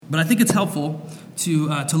But I think it's helpful to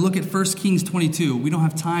look at 1 Kings 22. We don't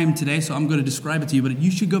have time today, so I'm going to describe it to you, but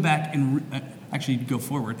you should go back and actually go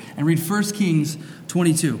forward and read 1 Kings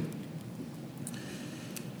 22.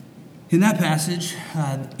 In that passage,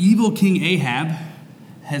 evil King Ahab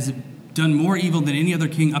has done more evil than any other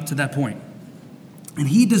king up to that point. And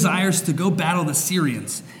he desires to go battle the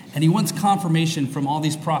Syrians. And he wants confirmation from all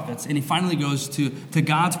these prophets. And he finally goes to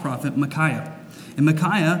God's prophet, Micaiah. And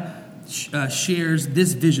Micaiah shares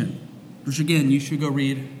this vision, which again, you should go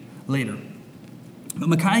read later. But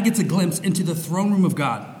Micaiah gets a glimpse into the throne room of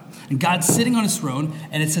God. And God's sitting on his throne,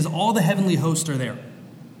 and it says all the heavenly hosts are there.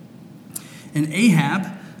 And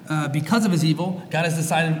Ahab, because of his evil, God has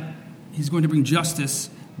decided he's going to bring justice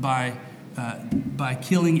by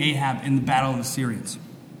killing Ahab in the battle of the Syrians.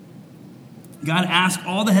 God asked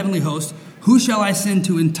all the heavenly hosts, "Who shall I send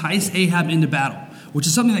to entice Ahab into battle?" Which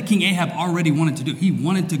is something that King Ahab already wanted to do. He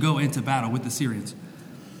wanted to go into battle with the Syrians.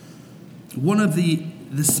 One of the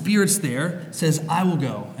spirits there says, "I will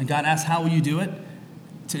go." And God asks, "How will you do it?"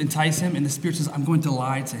 To entice him. And the spirit says, "I'm going to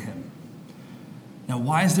lie to him." Now,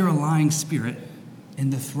 why is there a lying spirit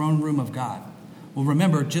in the throne room of God? Well,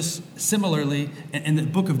 remember, just similarly, in the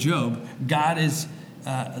book of Job, God's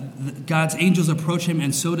angels approach him,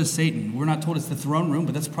 and so does Satan. We're not told it's the throne room,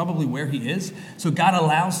 but that's probably where he is. So God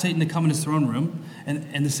allows Satan to come in his throne room,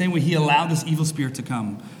 and the same way he allowed this evil spirit to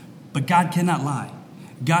come. But God cannot lie.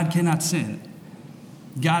 God cannot sin.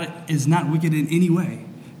 God is not wicked in any way.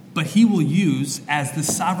 But he will use, as the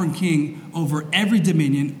sovereign king over every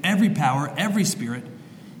dominion, every power, every spirit,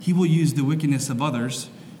 he will use the wickedness of others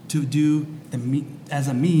to do as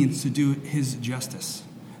a means to do his justice.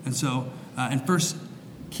 And so in 1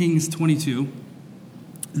 Kings 22,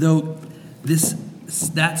 though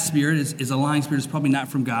that spirit is a lying spirit, is probably not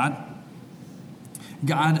from God,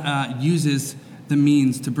 God uses the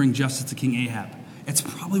means to bring justice to King Ahab. It's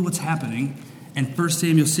probably what's happening in 1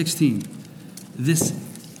 Samuel 16. This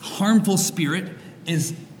harmful spirit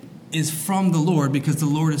is from the Lord, because the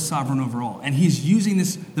Lord is sovereign over all. And he's using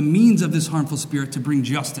the means of this harmful spirit to bring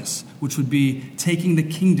justice, which would be taking the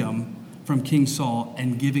kingdom from King Saul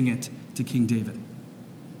and giving it to King David.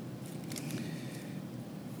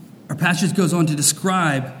 Our passage goes on to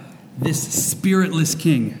describe this spiritless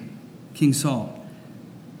king, King Saul.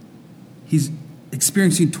 He's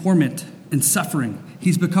experiencing torment and suffering.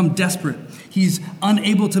 He's become desperate. He's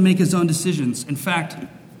unable to make his own decisions. In fact,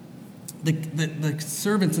 the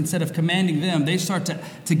servants, instead of commanding them, they start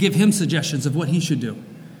to give him suggestions of what he should do.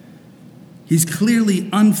 He's clearly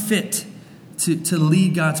unfit to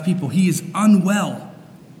lead God's people. He is unwell,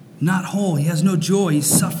 not whole. He has no joy. He's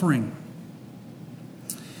suffering.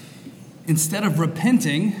 Instead of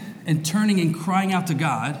repenting and turning and crying out to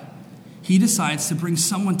God, he decides to bring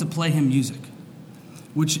someone to play him music,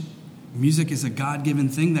 which music is a God-given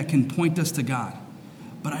thing that can point us to God.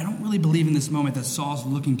 But I don't really believe in this moment that Saul's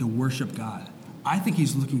looking to worship God. I think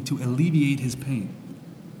he's looking to alleviate his pain,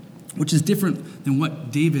 which is different than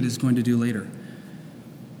what David is going to do later.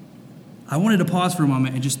 I wanted to pause for a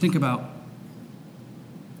moment and just think about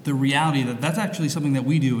the reality that that's actually something that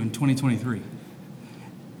we do in 2023.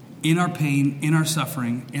 In our pain, in our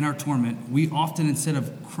suffering, in our torment, we often, instead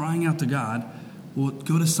of crying out to God, will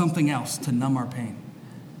go to something else to numb our pain.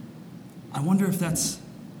 I wonder if that's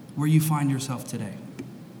where you find yourself today.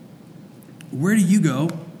 Where do you go?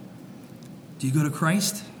 Do you go to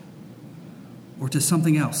Christ or to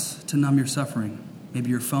something else to numb your suffering?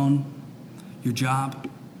 Maybe your phone, your job,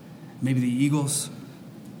 maybe the Eagles.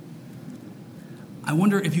 I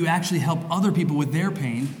wonder if you actually help other people with their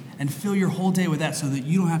pain and fill your whole day with that so that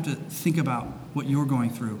you don't have to think about what you're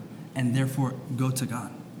going through and therefore go to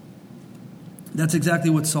God. That's exactly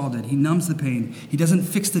what Saul did. He numbs the pain. He doesn't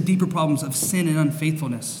fix the deeper problems of sin and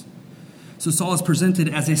unfaithfulness. So Saul is presented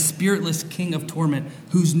as a spiritless king of torment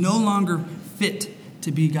who's no longer fit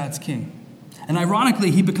to be God's king. And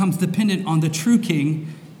ironically, he becomes dependent on the true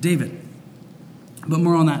king, David. But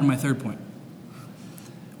more on that in my third point,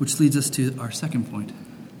 which leads us to our second point.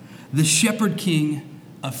 The shepherd king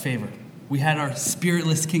of favor. We had our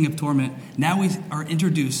spiritless king of torment. Now we are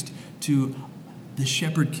introduced to the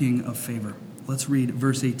shepherd king of favor. Let's read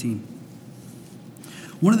verse 18.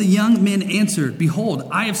 One of the young men answered, "Behold,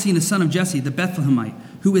 I have seen a son of Jesse, the Bethlehemite,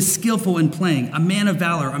 who is skillful in playing, a man of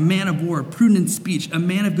valor, a man of war, prudent in speech, a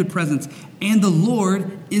man of good presence, and the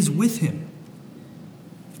Lord is with him."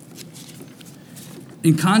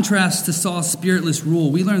 In contrast to Saul's spiritless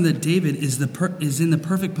rule, we learn that David is in the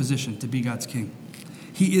perfect position to be God's king.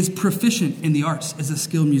 He is proficient in the arts as a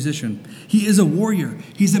skilled musician. He is a warrior.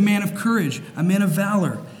 He's a man of courage, a man of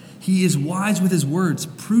valor. He is wise with his words,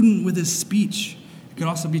 prudent with his speech, It could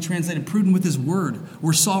also be translated prudent with his word.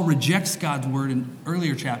 Where Saul rejects God's word in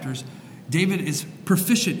earlier chapters, David is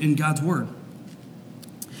proficient in God's word.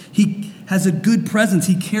 He has a good presence.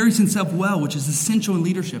 He carries himself well, which is essential in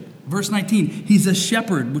leadership. Verse 19, he's a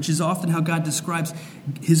shepherd, which is often how God describes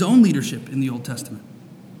his own leadership in the Old Testament,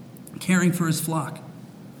 caring for his flock.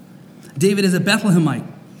 David is a Bethlehemite,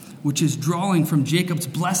 which is drawing from Jacob's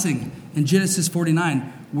blessing in Genesis 49,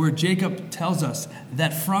 where Jacob tells us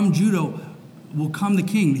that from Judah will come the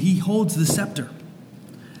king. He holds the scepter,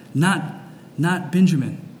 not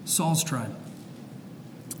Benjamin, Saul's tribe.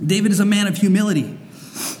 David is a man of humility.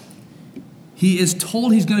 He is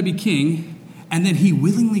told he's going to be king, and then he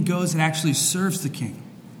willingly goes and actually serves the king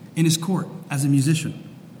in his court as a musician.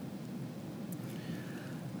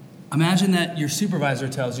 Imagine that your supervisor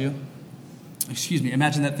tells you,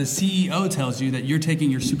 imagine that the CEO tells you that you're taking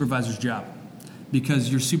your supervisor's job because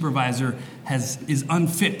your supervisor is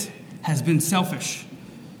unfit, has been selfish,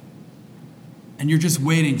 and you're just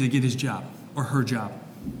waiting to get his job or her job.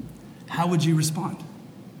 How would you respond?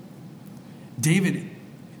 David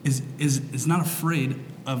is not afraid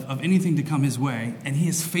of anything to come his way, and he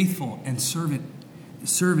is faithful and serving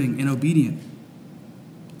and obedient.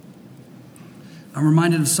 I'm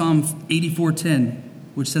reminded of Psalm 84:10,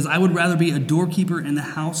 which says, I would rather be a doorkeeper in the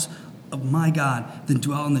house of my God than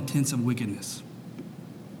dwell in the tents of wickedness.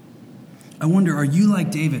 I wonder, are you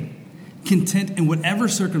like David, content in whatever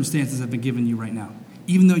circumstances have been given you right now,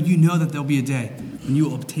 even though you know that there'll be a day when you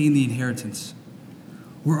will obtain the inheritance?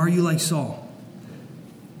 Or are you like Saul,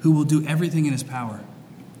 who will do everything in his power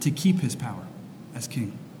to keep his power as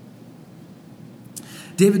king?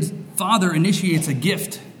 David's father initiates a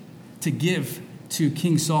gift to give to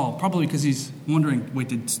King Saul, probably because he's wondering, wait,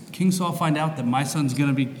 did King Saul find out that my son's going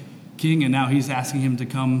to be king, and now he's asking him to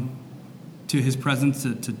come to his presence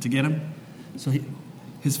to get him? So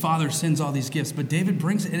his father sends all these gifts, but David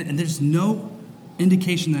brings it, and there's no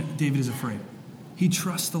indication that David is afraid. He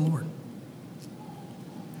trusts the Lord.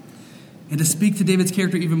 And to speak to David's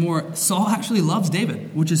character even more, Saul actually loves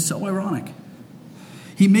David, which is so ironic.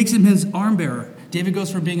 He makes him his arm bearer. David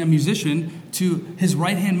goes from being a musician to his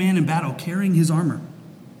right-hand man in battle, carrying his armor.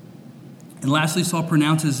 And lastly, Saul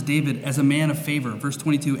pronounces David as a man of favor. Verse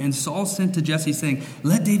 22, and Saul sent to Jesse saying,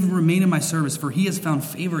 let David remain in my service, for he has found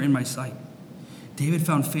favor in my sight. David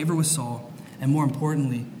found favor with Saul, and more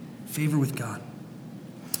importantly, favor with God.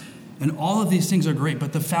 And all of these things are great,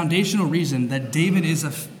 but the foundational reason that David is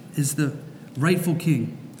the rightful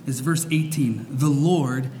king is verse 18. The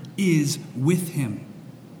Lord is with him.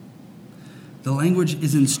 The language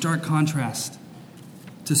is in stark contrast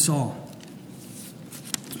to Saul,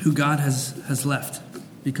 who God has left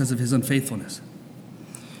because of his unfaithfulness.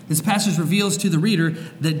 This passage reveals to the reader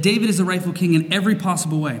that David is the rightful king in every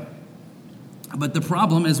possible way. But the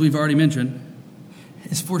problem, as we've already mentioned,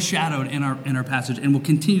 is foreshadowed in our passage and will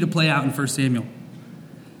continue to play out in 1 Samuel.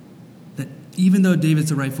 That even though David's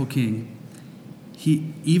the rightful king,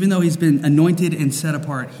 even though he's been anointed and set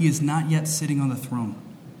apart, he is not yet sitting on the throne.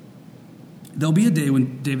 There'll be a day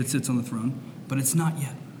when David sits on the throne, but it's not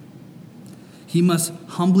yet. He must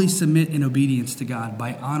humbly submit in obedience to God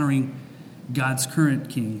by honoring God's current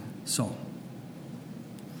king, Saul.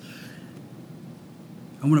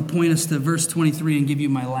 I want to point us to verse 23 and give you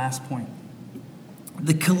my last point.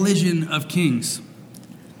 The collision of kings.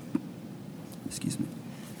 Excuse me.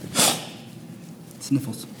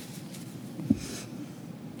 Sniffles.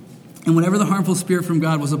 And whenever the harmful spirit from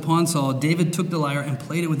God was upon Saul, David took the lyre and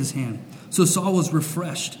played it with his hand. So Saul was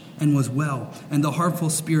refreshed and was well, and the harmful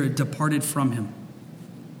spirit departed from him.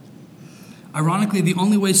 Ironically, the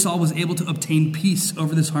only way Saul was able to obtain peace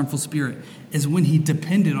over this harmful spirit is when he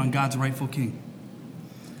depended on God's rightful king.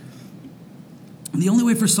 The only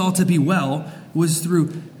way for Saul to be well was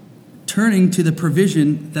through turning to the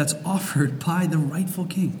provision that's offered by the rightful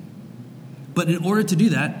king. But in order to do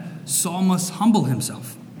that, Saul must humble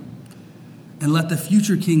himself and let the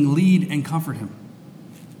future king lead and comfort him.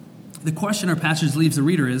 The question our passage leaves the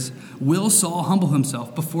reader is, will Saul humble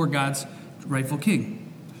himself before God's rightful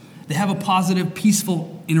king? They have a positive,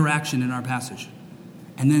 peaceful interaction in our passage.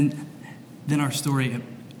 And then our story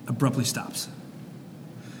abruptly stops,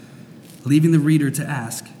 leaving the reader to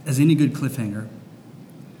ask, as any good cliffhanger,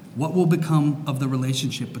 what will become of the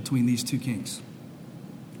relationship between these two kings?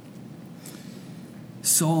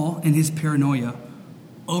 Saul and his paranoia,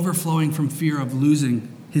 overflowing from fear of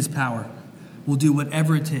losing his power, will do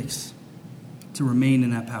whatever it takes to remain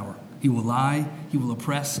in that power. He will lie, he will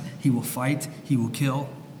oppress, he will fight, he will kill.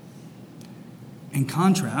 In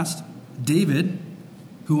contrast, David,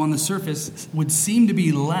 who on the surface would seem to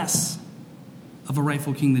be less of a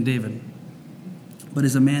rightful king than David, but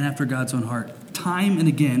is a man after God's own heart, time and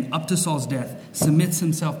again, up to Saul's death, submits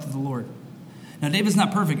himself to the Lord. Now, David's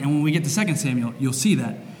not perfect, and when we get to 2 Samuel, you'll see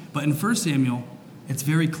that. But in 1 Samuel, it's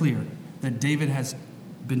very clear that David has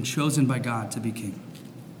been chosen by God to be king.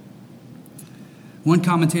 One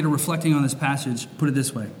commentator reflecting on this passage put it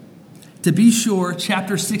this way: to be sure,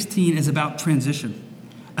 chapter 16 is about transition,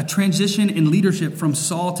 a transition in leadership from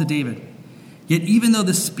Saul to David. Yet even though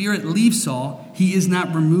the Spirit leaves Saul, he is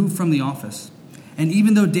not removed from the office. And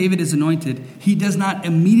even though David is anointed, he does not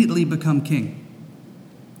immediately become king.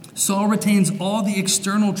 Saul retains all the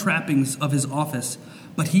external trappings of his office,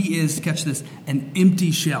 but he is, catch this, an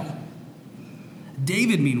empty shell.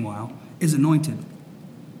 David, meanwhile, is anointed,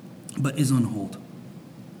 but is on hold.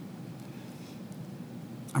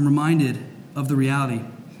 I'm reminded of the reality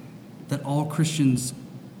that all Christians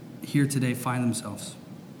here today find themselves.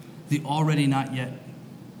 The already not yet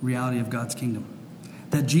reality of God's kingdom.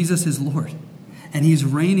 That Jesus is Lord, and he's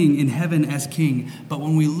reigning in heaven as king. But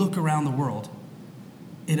when we look around the world,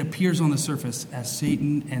 it appears on the surface as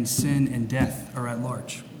Satan and sin and death are at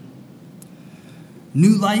large.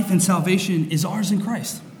 New life and salvation is ours in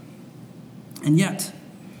Christ. And yet,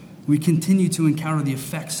 we continue to encounter the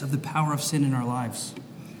effects of the power of sin in our lives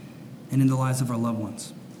and in the lives of our loved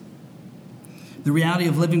ones. The reality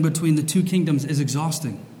of living between the two kingdoms is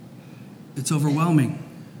exhausting. It's overwhelming.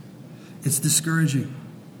 It's discouraging.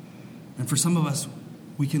 And for some of us,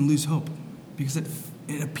 we can lose hope because it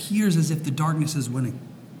appears as if the darkness is winning.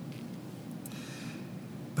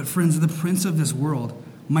 But friends, the prince of this world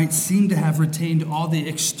might seem to have retained all the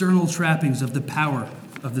external trappings of the power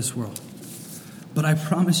of this world. But I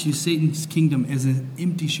promise you, Satan's kingdom is an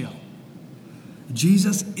empty shell.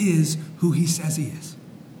 Jesus is who he says he is.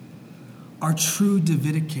 Our true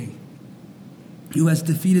Davidic king, who has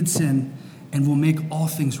defeated sin and will make all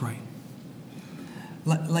things right.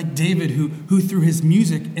 Like David, who through his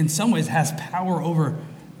music in some ways has power over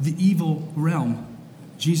the evil realm,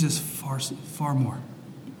 Jesus far more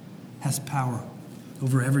has power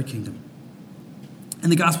over every kingdom. In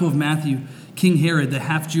the Gospel of Matthew, King Herod, the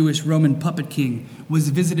half-Jewish Roman puppet king, was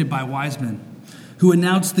visited by wise men who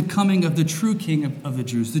announced the coming of the true king of the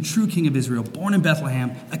Jews, the true king of Israel, born in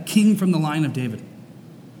Bethlehem, a king from the line of David.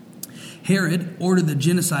 Herod ordered the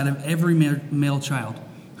genocide of every male child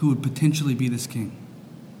who would potentially be this king.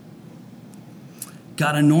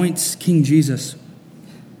 God anoints King Jesus,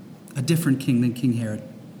 a different king than King Herod,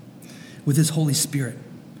 with his Holy Spirit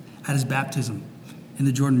at his baptism in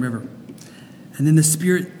the Jordan River. And then the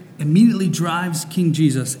Spirit immediately drives King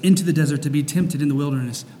Jesus into the desert to be tempted in the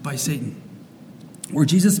wilderness by Satan, where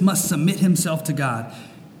Jesus must submit himself to God,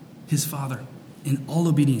 his Father, in all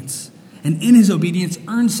obedience. And in his obedience,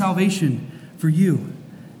 earn salvation for you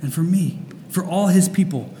and for me, for all his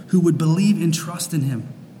people who would believe and trust in him.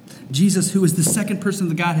 Jesus, who is the second person of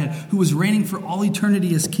the Godhead, who was reigning for all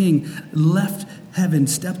eternity as king, left heaven,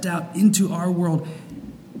 stepped out into our world,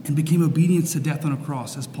 and became obedient to death on a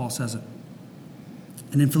cross, as Paul says it.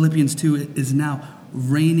 And in Philippians 2, it is now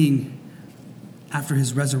reigning after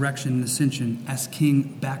his resurrection and ascension as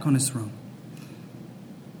king back on his throne.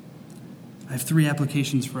 I have 3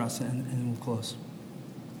 applications for us, and we'll close.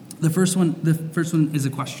 The first one is a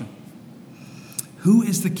question. Who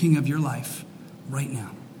is the king of your life right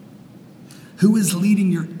now? Who is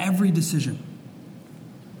leading your every decision?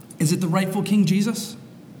 Is it the rightful King Jesus?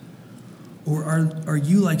 Or are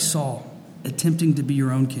you like Saul, attempting to be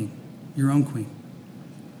your own king, your own queen?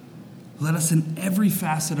 Let us in every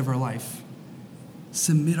facet of our life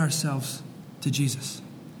submit ourselves to Jesus.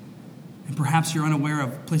 And perhaps you're unaware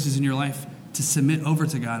of places in your life to submit over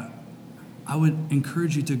to God. I would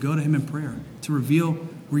encourage you to go to him in prayer, to reveal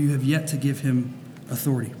where you have yet to give him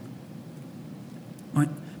authority.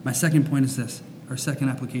 My second point is this, our second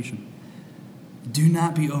application. Do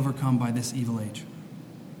not be overcome by this evil age.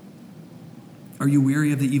 Are you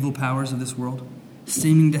weary of the evil powers of this world,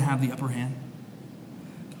 seeming to have the upper hand?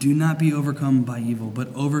 Do not be overcome by evil, but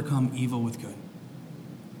overcome evil with good.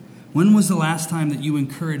 When was the last time that you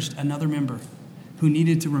encouraged another member who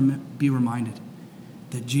needed to be reminded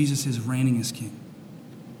that Jesus is reigning as king,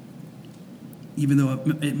 even though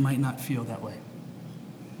it might not feel that way?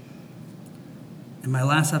 And my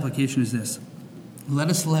last application is this. Let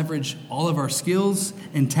us leverage all of our skills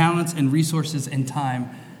and talents and resources and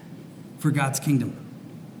time for God's kingdom.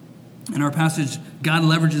 In our passage, God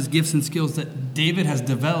leverages gifts and skills that David has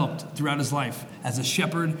developed throughout his life as a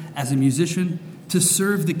shepherd, as a musician, to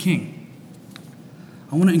serve the king.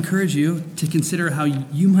 I want to encourage you to consider how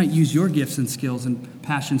you might use your gifts and skills and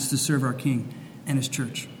passions to serve our king and his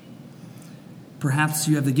church. Perhaps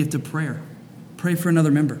you have the gift of prayer. Pray for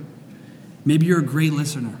another member. Maybe you're a great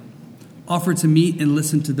listener. Offer to meet and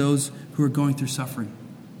listen to those who are going through suffering.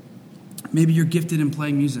 Maybe you're gifted in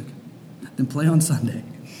playing music, then play on Sunday.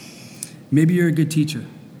 Maybe you're a good teacher,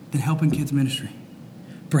 then help in kids' ministry.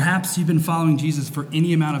 Perhaps you've been following Jesus for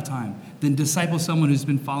any amount of time, then disciple someone who's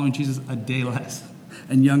been following Jesus a day less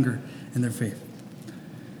and younger in their faith.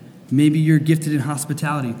 Maybe you're gifted in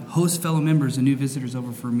hospitality, host fellow members and new visitors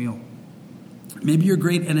over for a meal. Maybe you're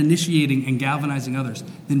great at initiating and galvanizing others,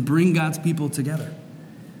 then bring God's people together.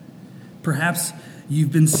 Perhaps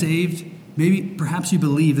you've been saved. Perhaps you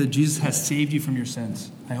believe that Jesus has saved you from your sins.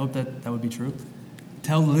 I hope that would be true.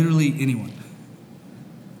 Tell literally anyone.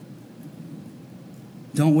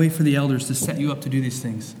 Don't wait for the elders to set you up to do these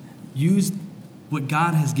things. Use what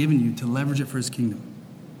God has given you to leverage it for his kingdom.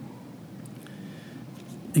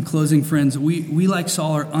 In closing, friends, we like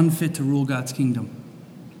Saul are unfit to rule God's kingdom,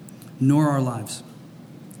 nor our lives.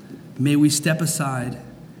 May we step aside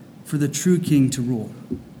for the true king to rule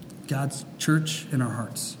God's church in our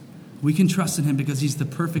hearts. We can trust in him because he's the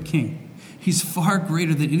perfect king. He's far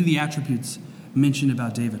greater than any of the attributes mentioned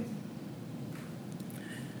about David.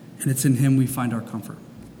 And it's in him we find our comfort.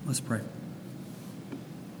 Let's pray.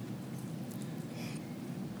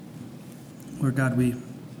 Lord God, we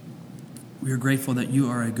are grateful that you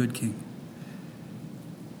are a good king.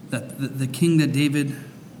 That the king that David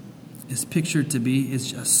is pictured to be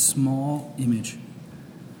is a small image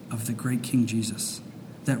of the great King Jesus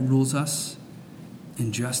that rules us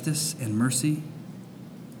in justice and mercy.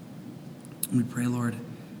 And we pray, Lord,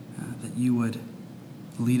 that you would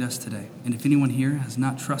lead us today. And if anyone here has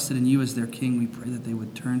not trusted in you as their king, we pray that they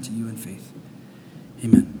would turn to you in faith.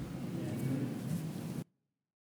 Amen.